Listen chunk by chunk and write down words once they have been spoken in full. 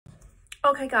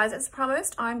Okay guys, as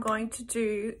promised, I'm going to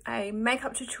do a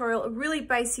makeup tutorial, a really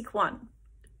basic one.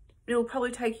 It'll probably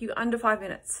take you under 5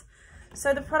 minutes.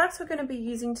 So the products we're going to be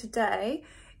using today,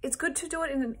 it's good to do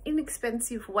it in an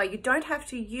inexpensive way. You don't have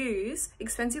to use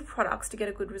expensive products to get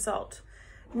a good result.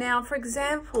 Now, for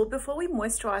example, before we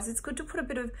moisturize, it's good to put a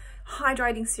bit of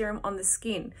hydrating serum on the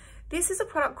skin. This is a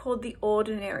product called The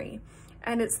Ordinary,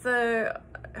 and it's the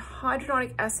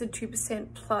hyaluronic acid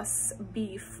 2% plus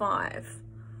B5.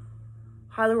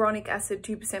 Hyaluronic acid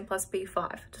 2% plus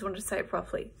B5. Just wanted to say it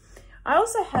properly. I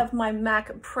also have my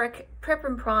MAC Prep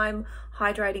and Prime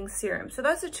Hydrating Serum. So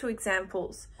those are two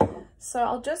examples. So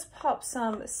I'll just pop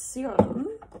some serum.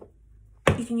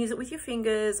 You can use it with your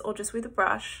fingers or just with a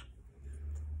brush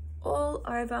all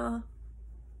over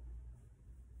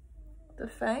the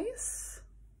face.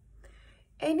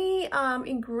 Any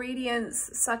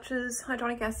ingredients such as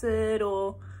hyaluronic acid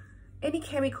or any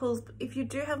chemicals, if you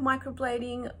do have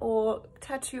microblading or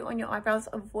tattoo on your eyebrows,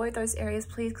 avoid those areas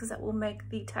please, because that will make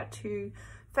the tattoo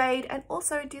fade and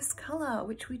also discolor,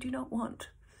 which we do not want.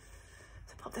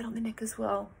 So pop that on the neck as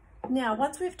well. Now,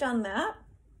 once we've done that,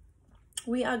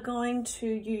 we are going to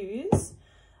use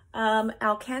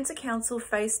our Cancer Council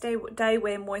Face Day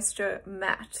Wear Moisture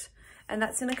Matte, and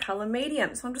that's in a color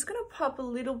medium. So I'm just going to pop a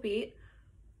little bit,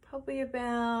 probably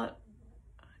about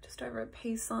just over a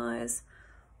pea size,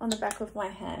 on the back of my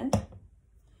hand,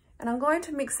 and I'm going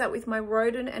to mix that with my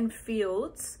Roden and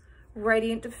Fields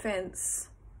Radiant Defense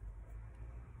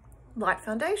Light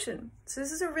Foundation. So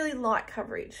this is a really light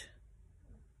coverage,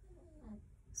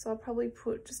 so I'll probably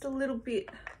put just a little bit,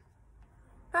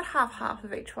 about half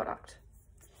of each product.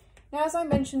 Now, as I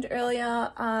mentioned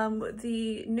earlier,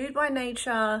 the Nude by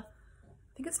Nature, I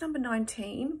think it's number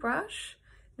 19 brush,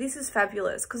 this is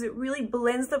fabulous because it really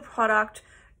blends the product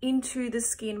into the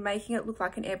skin, making it look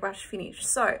like an airbrush finish.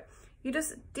 So you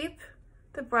just dip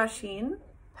the brush in,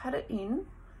 pat it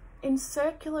in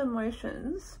circular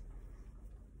motions.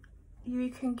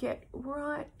 You can get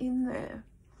right in there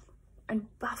and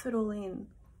buff it all in.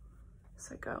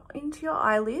 So go into your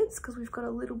eyelids, because we've got a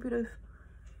little bit of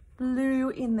blue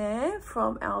in there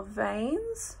from our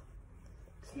veins.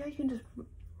 See how you can just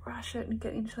brush it and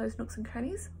get into those nooks and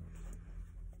crannies?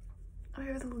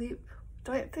 Over the lip.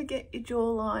 Don't forget your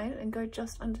jawline and go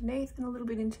just underneath and a little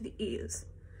bit into the ears.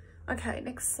 Okay,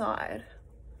 next side.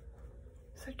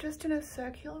 So just in a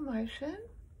circular motion.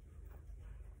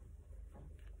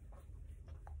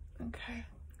 Okay,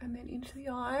 and then into the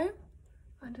eye,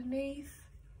 underneath,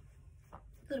 a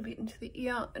little bit into the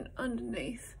ear and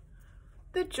underneath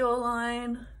the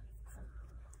jawline.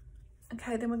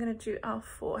 Okay, then we're going to do our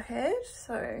forehead.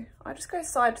 So I just go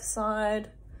side to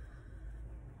side.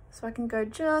 So I can go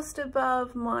just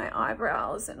above my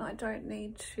eyebrows, and I don't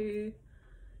need to,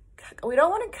 we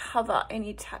don't want to cover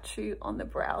any tattoo on the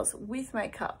brows with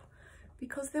makeup,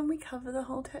 because then we cover the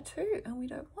whole tattoo and we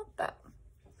don't want that.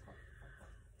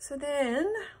 So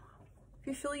then if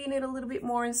you feel you need a little bit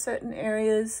more in certain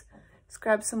areas, just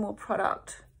grab some more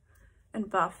product and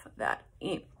buff that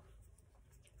in.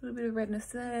 A little bit of redness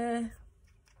there.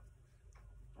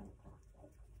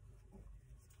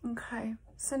 Okay,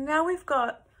 so now we've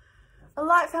got a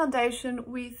light foundation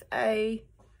with a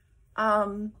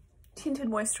tinted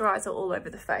moisturiser all over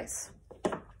the face.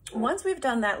 Once we've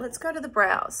done that, let's go to the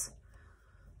brows.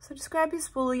 So just grab your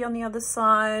spoolie on the other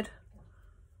side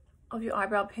of your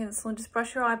eyebrow pencil and just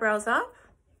brush your eyebrows up.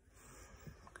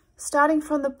 Starting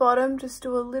from the bottom, just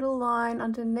do a little line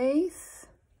underneath,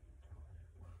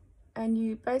 and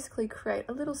you basically create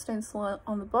a little stencil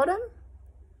on the bottom,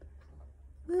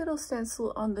 little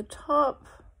stencil on the top,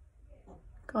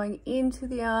 going into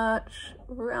the arch,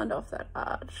 round off that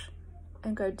arch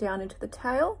and go down into the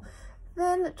tail.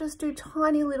 Then just do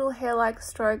tiny little hair-like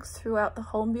strokes throughout the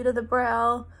whole mid of the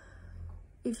brow.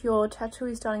 If your tattoo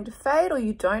is starting to fade or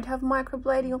you don't have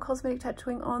microblading or cosmetic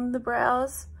tattooing on the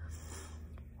brows,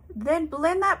 then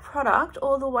blend that product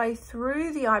all the way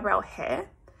through the eyebrow hair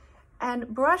and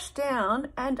brush down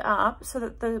and up so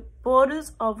that the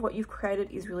borders of what you've created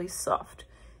is really soft.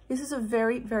 This is a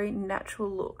very, very natural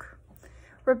look.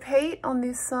 Repeat on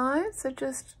this side, so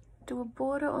just do a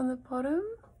border on the bottom.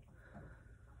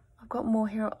 I've got more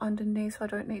hair underneath, so I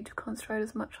don't need to concentrate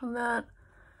as much on that.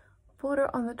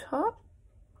 Border on the top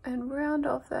and round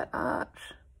off that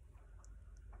arch.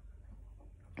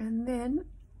 And then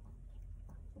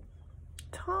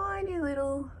tiny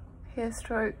little hair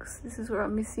strokes. This is where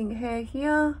I'm missing hair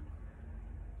here,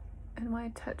 and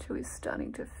my tattoo is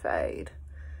starting to fade.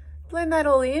 Blend that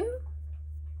all in,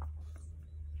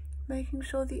 making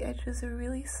sure the edges are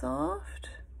really soft.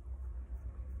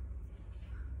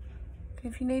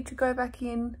 If you need to go back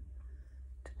in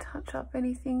to touch up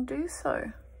anything, do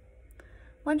so.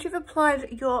 Once you've applied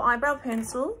your eyebrow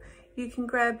pencil, you can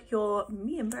grab your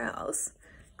Me and Brows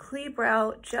clear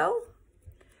brow gel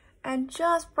and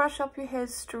just brush up your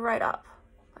hairs straight up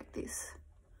like this.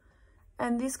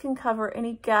 And this can cover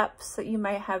any gaps that you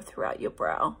may have throughout your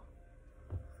brow.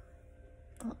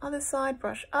 On the other side,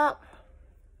 brush up,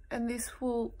 and this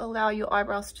will allow your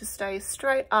eyebrows to stay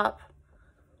straight up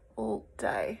all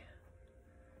day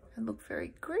and look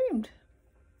very groomed.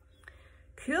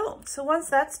 Cool. So once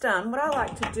that's done, what I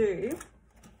like to do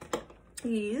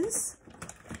is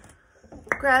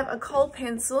grab a cold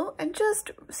pencil and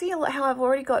just see how I've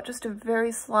already got just a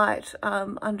very slight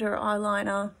under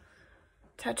eyeliner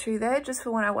tattoo there, just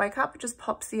for when I wake up. It just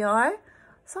pops the eye.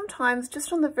 Sometimes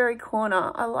just on the very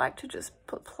corner, I like to just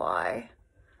apply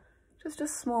just a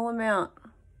small amount,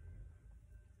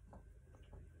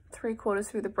 3/4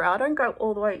 through the brow. I don't go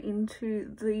all the way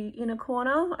into the inner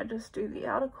corner. I just do the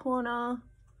outer corner,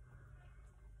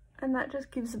 and that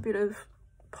just gives a bit of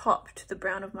pop to the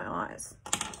brown of my eyes.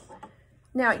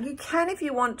 Now you can, if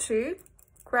you want to,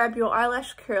 grab your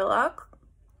eyelash curler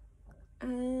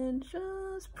and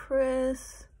just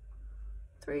press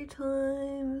 3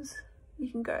 times.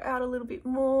 You can go out a little bit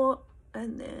more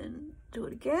and then do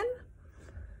it again.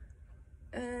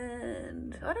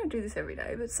 And I don't do this every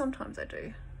day, but sometimes I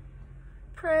do.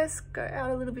 Press, go out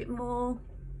a little bit more,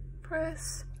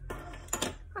 press.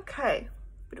 Okay,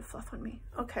 bit of fluff on me.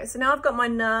 Okay, so now I've got my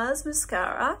NARS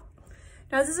mascara.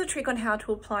 Now this is a trick on how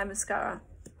to apply mascara.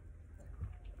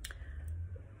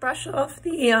 Brush off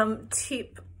the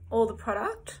tip or the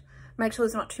product. Make sure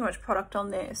there's not too much product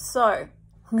on there. So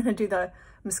I'm gonna do the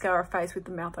mascara face with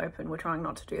the mouth open. We're trying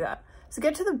not to do that. So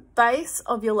get to the base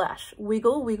of your lash,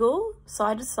 wiggle, wiggle,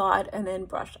 side to side, and then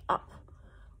brush up.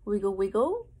 Wiggle,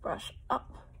 wiggle, brush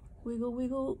up. Wiggle,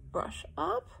 wiggle, brush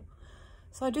up.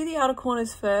 So I do the outer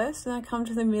corners first, and I come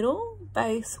to the middle,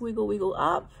 base, wiggle, wiggle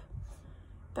up,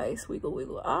 base, wiggle,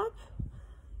 wiggle up.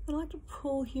 I like to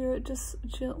pull here just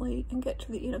gently and get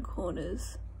to the inner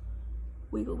corners,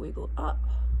 wiggle, wiggle up.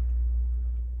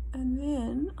 And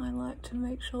then I like to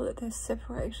make sure that they're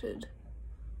separated.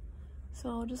 So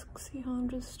I'll just see how I'm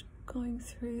just going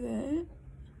through there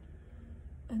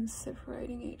and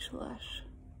separating each lash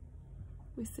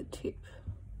with the tip.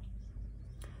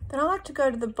 Then I like to go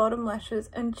to the bottom lashes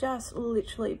and just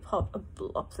literally pop a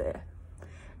blob there.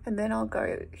 And then I'll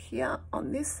go here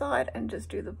on this side and just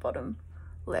do the bottom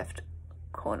left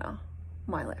corner,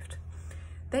 my left.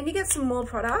 Then you get some more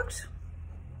product,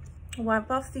 wipe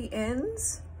off the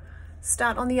ends,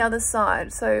 start on the other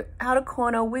side. So outer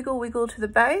corner, wiggle, wiggle to the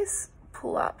base,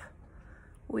 pull up,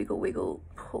 wiggle, wiggle,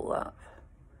 pull up,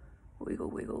 wiggle,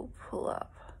 wiggle, pull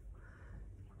up.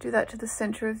 Do that to the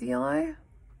center of the eye.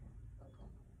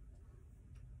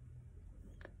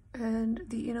 And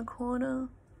the inner corner.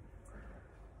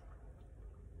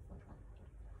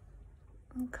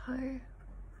 Okay.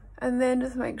 And then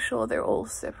just make sure they're all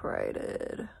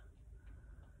separated.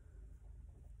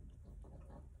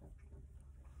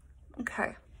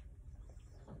 Okay.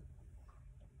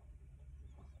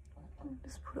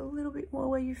 Just put a little bit more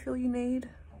where you feel you need.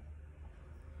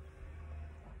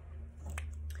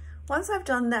 Once I've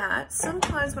done that,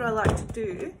 sometimes what I like to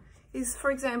do is,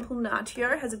 for example,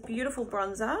 Natio has a beautiful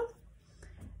bronzer,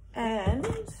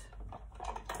 and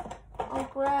I'll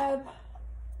grab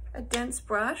a dense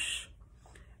brush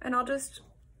and I'll just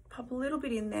pop a little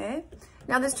bit in there.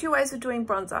 Now there's 2 ways of doing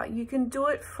bronzer. You can do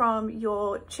it from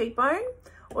your cheekbone,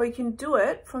 or you can do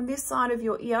it from this side of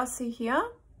your ear, see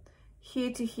here,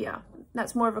 here to here.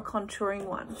 That's more of a contouring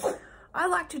one. I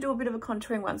like to do a bit of a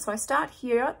contouring one. So I start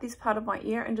here, this part of my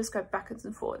ear, and just go backwards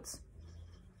and forwards.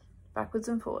 Backwards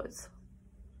and forwards.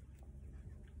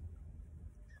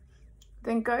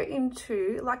 Then go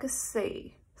into like a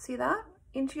C. See that?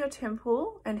 Into your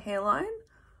temple and hairline.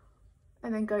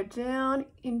 And then go down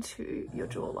into your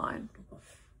jawline.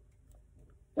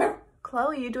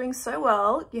 Chloe, you're doing so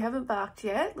well. You haven't barked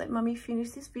yet. Let mummy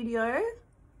finish this video.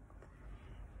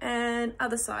 And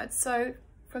other side. So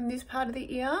from this part of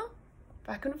the ear,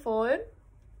 back and forward.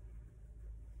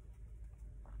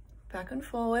 Back and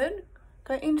forward.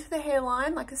 Go into the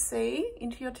hairline like a C,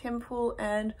 into your temple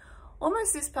and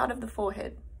almost this part of the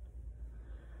forehead.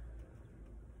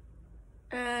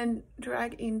 And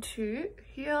drag into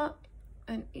here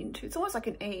and into, it's almost like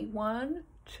an E. 1,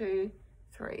 2,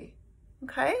 3.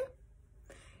 Okay?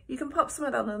 You can pop some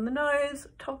of that on the nose,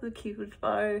 top of the cupid's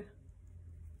bow.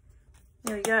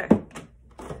 There we go.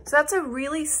 So that's a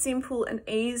really simple and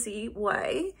easy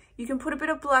way. You can put a bit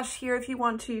of blush here if you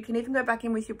want to. You can even go back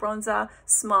in with your bronzer.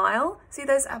 Smile. See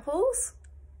those apples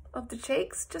of the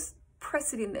cheeks? Just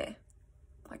press it in there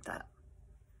like that.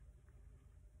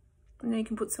 And then you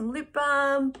can put some lip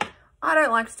balm. I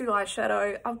don't like to do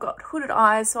eyeshadow. I've got hooded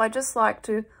eyes, so I just like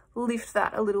to lift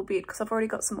that a little bit because I've already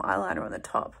got some eyeliner on the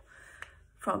top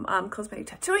from Cosmetic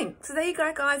Tattooing. So there you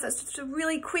go, guys. That's just a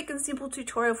really quick and simple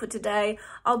tutorial for today.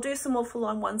 I'll do some more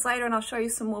full-on ones later, and I'll show you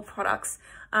some more products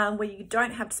where you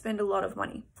don't have to spend a lot of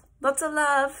money. Lots of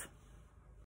love.